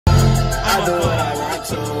I do what I want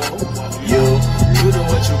to. You do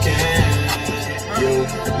what you can.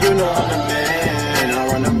 You know I'm the man. I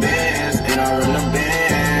run the bands, and I run the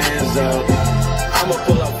bands up. I'ma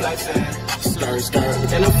pull up flexing,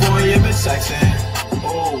 skirt, in the foreign, you been sexing.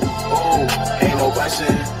 Oh, ain't no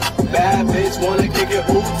question. Bad bitch wanna kick it,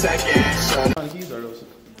 who taking? What keys are those?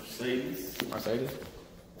 Mercedes?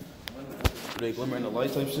 Do they glimmer in the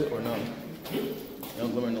light type shit or no? They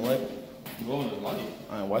don't glimmer in the light? Go in the light.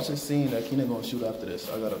 Alright, watch this scene that Keenan gonna shoot after this.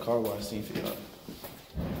 I got a car wash scene for y'all.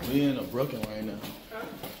 We in a Brooklyn right now.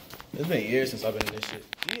 It's been years since I've been in this shit.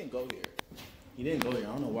 He didn't go here. He didn't go here.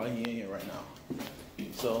 I don't know why he ain't here right now.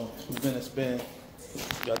 So we're gonna spin.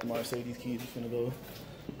 Got the Mercedes keys. We're gonna go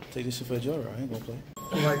take this shit for a joyride. I ain't gonna play.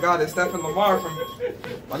 Oh my God, it's Stephen Lamar from.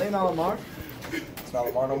 My name not Lamar. It's not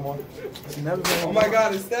Lamar no more. It's never been Oh Lamar. my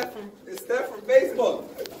God, it's Steph from Facebook.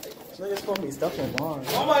 This nigga's called me Steph Lamar.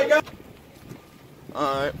 Oh my God.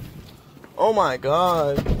 Alright. Oh my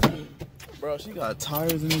God. Bro, she got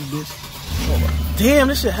tires in this bitch. Oh, damn,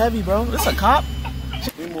 this shit heavy, bro. This a cop?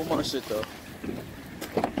 Let me move my shit though.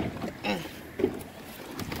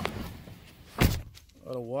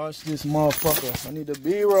 Gotta watch this motherfucker. I need the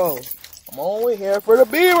B-roll. I'm only here for the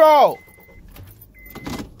B-roll.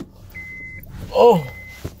 Oh.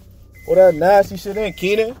 What that nasty shit in,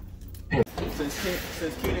 Keenan?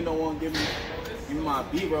 Since Keenan don't want to give me my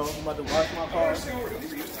B-roll, I'm about to wash my car.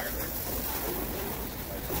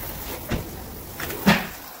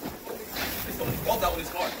 Ball's out with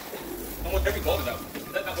his car. I want every ball is out. Is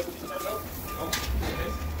that not what you started out?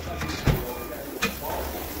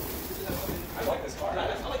 I like this car. I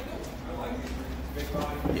like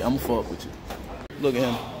it. Yeah, I'ma fuck with you. Look at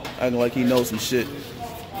him, acting like he knows some shit.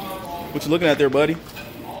 What you looking at there, buddy?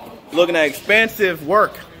 Looking at expensive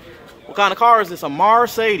work. What kind of car is this? A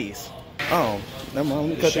Mercedes. Oh, never mind.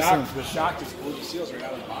 Let me cut this in. The shock just pulled the seals right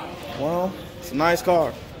out of the bottom. Well, it's a nice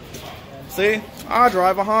car. See, I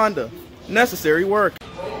drive a Honda. Necessary work. I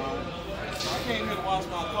came here to wash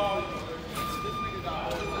my car. This nigga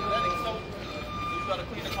got synthetic soap. You gotta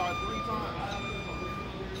clean the car 3 times.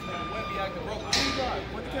 When be acting broke 3 times.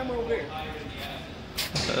 Put the camera over there.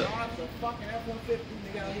 The fucking F-150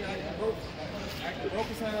 nigga out here acting broke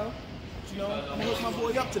as hell. You know, I'm gonna hook my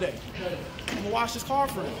boy up today. I'm gonna wash his car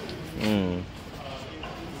for him.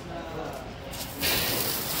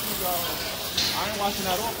 I ain't washing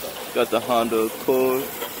that off though. Got the Honda Accord.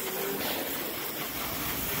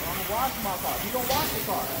 I'm gonna wash my car. You don't wash the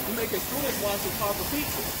car. You make excuses wash the car for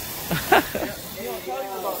pizza. He don't tell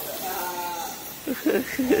you about that.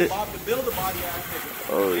 Bob the Builder body ass nigga.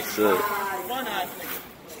 Oh shit. One ass nigga.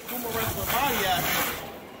 Puma wrestler body ass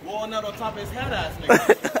nigga. Walnut on top of his head ass nigga.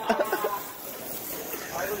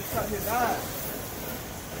 I really cut his ass.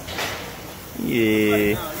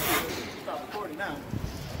 Yeah. Stop recording now.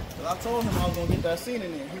 I told him I was gonna get that scene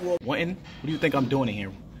in there. He walked. What do you think I'm doing in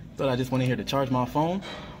here? Thought I just went in here to charge my phone?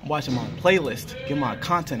 I'm watching my playlist, get my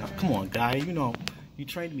content up. Come on, guy. You know, you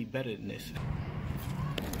trained me better than this.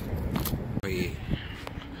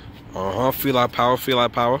 Feel like power, feel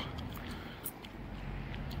like power.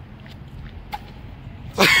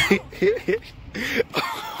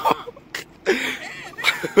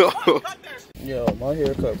 Yo, my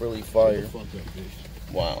haircut really fire.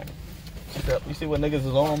 Wow. You see what niggas is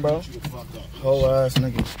on, bro? Whole ass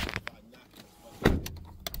niggas.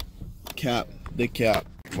 Cap, big cap.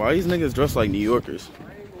 Why these niggas dressed like New Yorkers?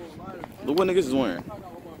 Look what niggas is wearing.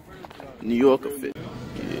 New Yorker fit.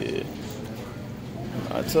 Yeah.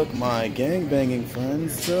 I took my gangbanging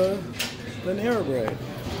friends to Panera Bread.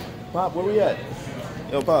 Pop, where we at?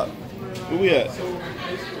 Yo, Pop, where we at?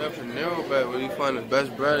 That Panera Bread, where you find the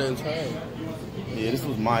best bread in town. Yeah, this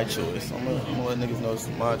was my choice. I'm gonna let niggas know this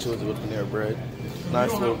is my choice with Panera Bread.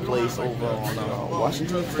 Nice little place over on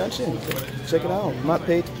Washington Extension. Check it out. I'm not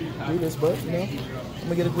paid to do this, but you know, I'm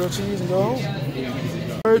gonna get a grilled cheese and go home.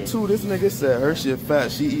 Her too, this nigga said her shit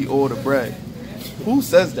fat, she eat all the bread. Who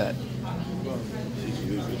says that?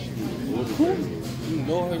 Who? You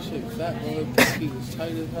know her shit fat, bro. Her khaki was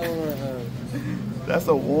tight as hell right now. That's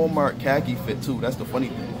a Walmart khaki fit too. That's the funny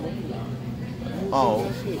thing.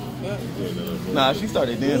 Oh. Nah, she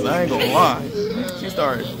started dancing. I ain't gonna lie. She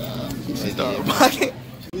started rocking.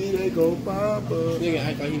 They go Papa. Nigga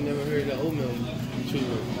act like he never heard that oatmeal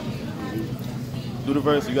treatment. Do the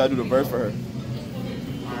verse. You gotta do the verse for her.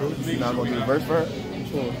 You not gonna do the verse for her?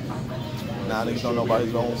 Sure. Nah, niggas don't know about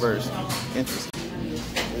his own verse. Interesting.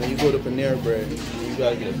 When you go to Panera Bread, you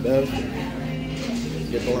gotta get a bev,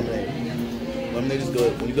 get the lemonade. Lemonade is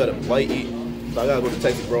good. When you got a light eat, so I gotta go to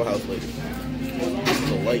Texas Bro House later. This is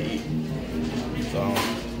a light eat. So I'm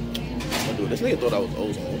gonna do it. This nigga thought I was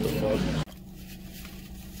ozone. What the fuck?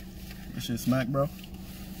 This shit smack, bro.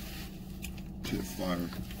 Shit fire.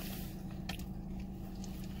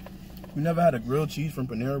 We never had a grilled cheese from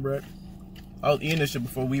Panera Bread. I was eating this shit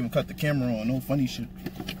before we even cut the camera on. No funny shit.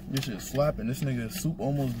 This shit slapping. This nigga soup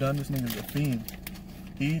almost done. This nigga's a fiend.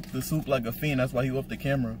 He eats the soup like a fiend. That's why he off the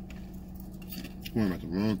camera. Worrying about the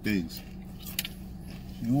wrong things.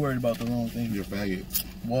 You worried about the wrong thing. You're a faggot.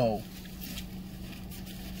 Whoa.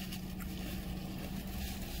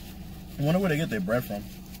 I wonder where they get their bread from.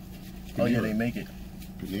 Oh yeah, they make it.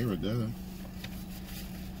 Panera, duh.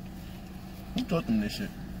 Who taught them this shit?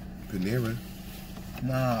 Panera.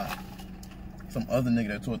 Nah. Some other nigga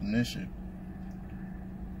that taught them this shit.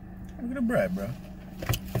 Look at the bread, bro.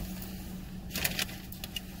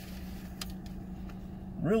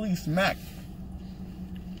 Really smack.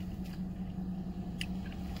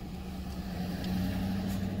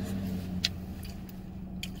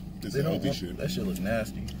 This They is don't healthy want- shit. That shit look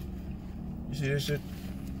nasty. You see this shit?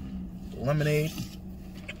 Lemonade.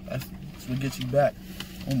 That's what gets you back.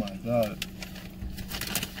 Oh my god.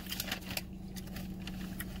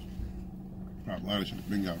 A lot of shit.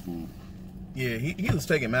 Bring out food. Yeah, he was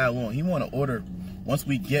taking mad long. He want to order once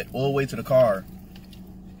we get all the way to the car.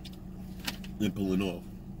 Then pulling off.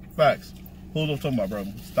 Facts. Who's I'm talking about, bro?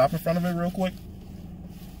 Stop in front of it real quick.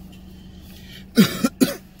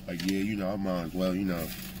 Like, yeah, you know, I might as well, you know.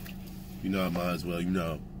 You know, I might as well, you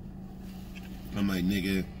know. I'm like,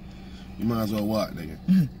 nigga, you might as well what, nigga?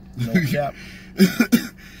 No cap.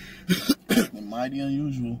 And mighty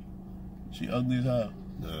unusual. She ugly as hell.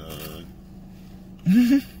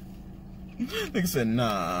 Nigga said,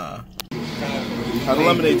 nah. How the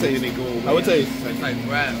lemonade taste? How it taste? It's like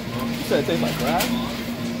grass, bro. You said it tastes like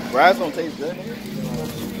grass? Grass don't taste good,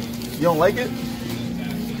 nigga. You don't like it?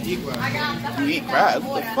 You eat grass?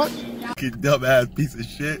 What the fuck? You dumbass piece of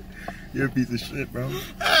shit. You're a piece of shit, bro.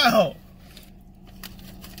 Ow!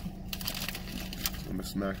 I'm gonna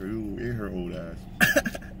smack her in her old ass.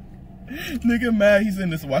 Nigga mad he's in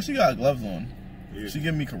this. Why she got gloves on? Yeah. She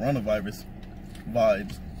giving me coronavirus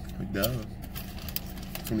vibes. It does.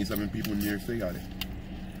 27 people in New York State got it.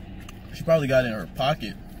 She probably got it in her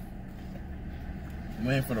pocket.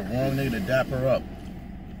 Waiting for the wrong nigga to dap her up.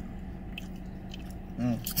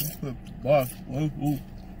 Boss, ooh.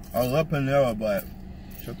 I love Panera, but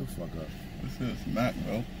Shut the fuck up. this shit is smack,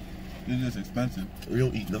 bro. This is just expensive. We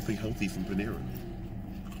don't eat nothing healthy from Panera.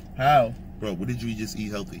 How? Bro, what did you just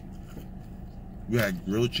eat healthy? We had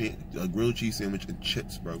a grilled cheese sandwich and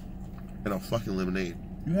chips, bro. And a fucking lemonade.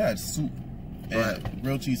 You had soup and Right.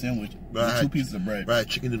 grilled cheese sandwich Bro, with 2 pieces of bread. Bro, I had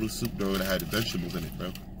chicken noodle soup, bro, that had vegetables in it,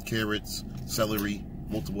 bro. Carrots, celery,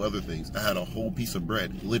 multiple other things. I had a whole piece of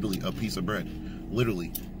bread. Literally a piece of bread.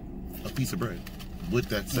 Literally a piece of bread. With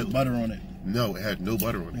that With celery. butter on it. No, it had no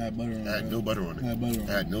butter on it. It had butter on it. It had bro. no butter on it. It had butter on It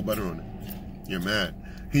had it. no butter on it. You're mad.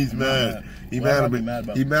 He's I'm not mad. mad. He Why mad. would I be mad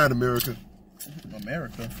about He it? mad, America.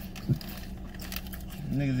 America.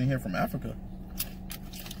 Niggas in here from Africa.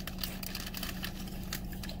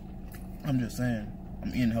 I'm just saying, I'm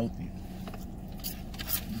eating healthy.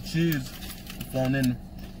 The cheese flown in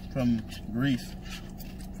from Greece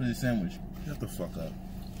for this sandwich. Shut the fuck up.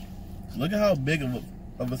 Look at how big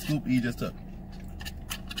of a scoop he just took.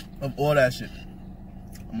 Of all that shit.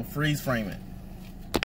 I'm gonna freeze frame it.